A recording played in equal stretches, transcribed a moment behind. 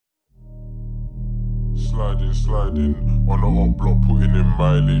Sliding on the up block, putting in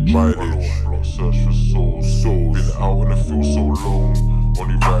mileage. On the up block, search for souls. Been out in the field so long.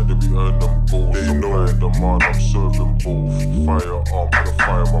 Only right that we earn them goals. Supplying demand, I'm serving both. Firearm, put a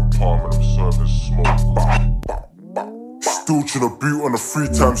fire in my palm, and I'm serving smoke. Still tryna boot on the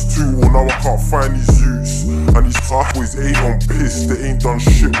 3x2, well now I can't find these youths. And these tough boys ain't on piss, they ain't done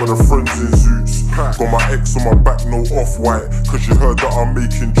shit with their friends in zoots. Got my ex on my back, no off-white, cause you heard that I'm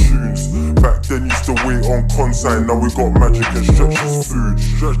making tunes. Back then used to wait on consign, now we got magic and stretches food.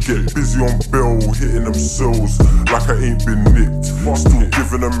 Get busy on bail, hitting them cells like I ain't been nicked. Still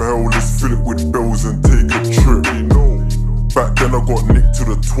giving them hell, let's fill it with bells and take a trip. Back then I got nicked to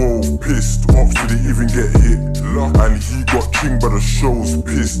the 12, pissed, ops didn't even get hit. And he got king by the shows,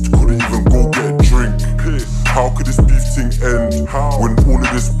 pissed, couldn't even go get a drink. How could this beef thing end, when all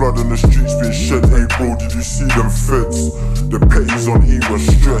of this blood on the streets been shed? Hey bro, did you see them feds? The petties on E was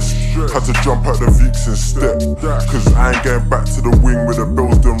stressed, had to jump out the Veeks and step. Cause I ain't going back to the wing with the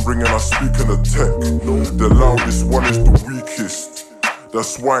bells them ringing, I speak in the tech. The loudest one is the weakest,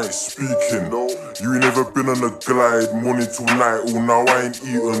 that's why I ain't speaking. You ain't never been on a glide, morning till night, oh now I ain't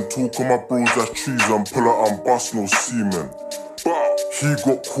eating. Talk on my bros, that's treason, pull out and bust no semen. He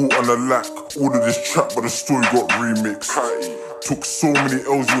got caught on the lack, all of this trap but the story got remixed. Took so many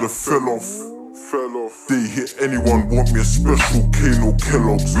L's you would've fell off. They hit anyone, want me a special K, no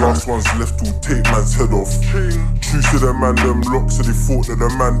Kellogg's. Last one's left will take man's head off. True to them man, them locks, so they thought that the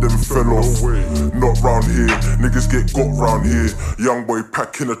man them fell off. Not round here, niggas get got round here. Young boy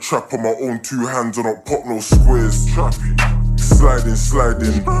packing a trap on my own 2 hands, I don't pop no squares. Sliding,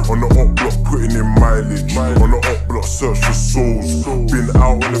 on the up block, putting in mileage. On the up block, search for souls. Been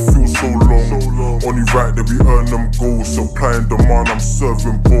out in the field so long. Only right that we earn them goals. Supplying demand, I'm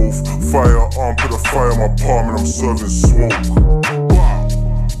serving both. Firearm, put a fire in my palm, and I'm serving smoke.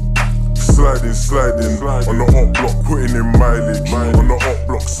 Sliding, on the up block, putting in mileage. On the up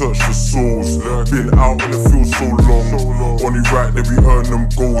block, search for souls. Been out in the field so long. Only right that we earn them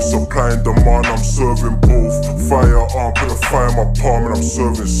goals. Supplying demand, I'm serving both. Firearm, put a fire in my palm, and I'm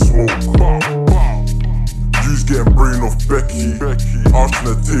serving smoke. You's getting brain off Becky, arching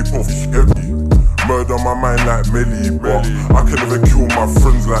the tape off heavy. Murder my mind like Melly, but I can never kill my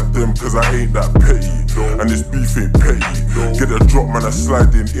friends like them, cause I ain't that petty. And this beef ain't petty. Get a drop, man, I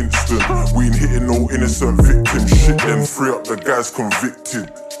slide in instant. We ain't hitting no innocent victim. Shit, then free up the guys convicted.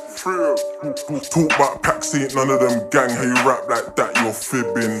 Talk about packs, ain't none of them gang. How you rap like that, you're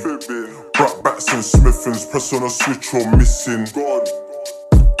fibbing. Brat bats and Smithens, press on a switch or missing.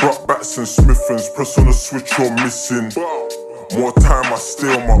 Brat bats and Smithens, press on a switch or missing. More time I stay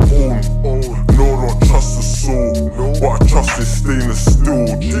on my own. No, I don't trust the soul, but I trust it stainless steel.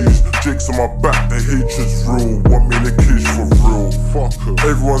 Jeez, Jake's on my back, the hatred's real. Want me in the cage for real.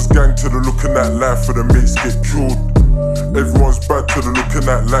 Everyone's gang to the looking at life, for the mates get killed. Everyone's bad to the looking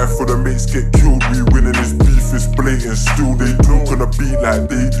at life, for the mates get killed. We winning this beef, it's blatant. Still they talk on the beat like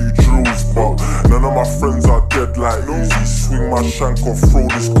they do drills, but none of my friends are dead like Uzi. Swing my shank or throw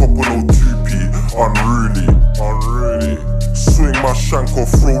this couple no 2p. Unruly. Swing my shank or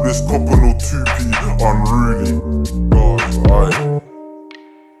throw this couple no 2p. Unruly. Aye.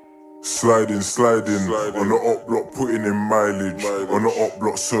 Sliding, on the up block, putting in mileage. On the up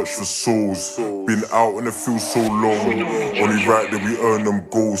block, search for souls. Been out in the field so long. Only right that we earn them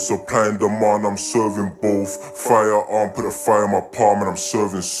goals. Supplying demand, I'm serving both. Firearm, put a fire in my palm, and I'm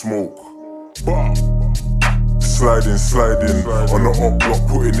serving smoke. Sliding, on the up block,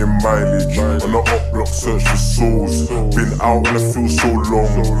 putting in mileage. On the up block, search for souls. Been out in the field so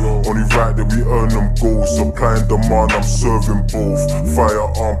long. Only right that we earn them goals. Supplying demand, I'm serving both.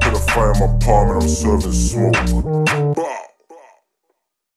 Firearm, put a fire in my palm, and I'm serving smoke.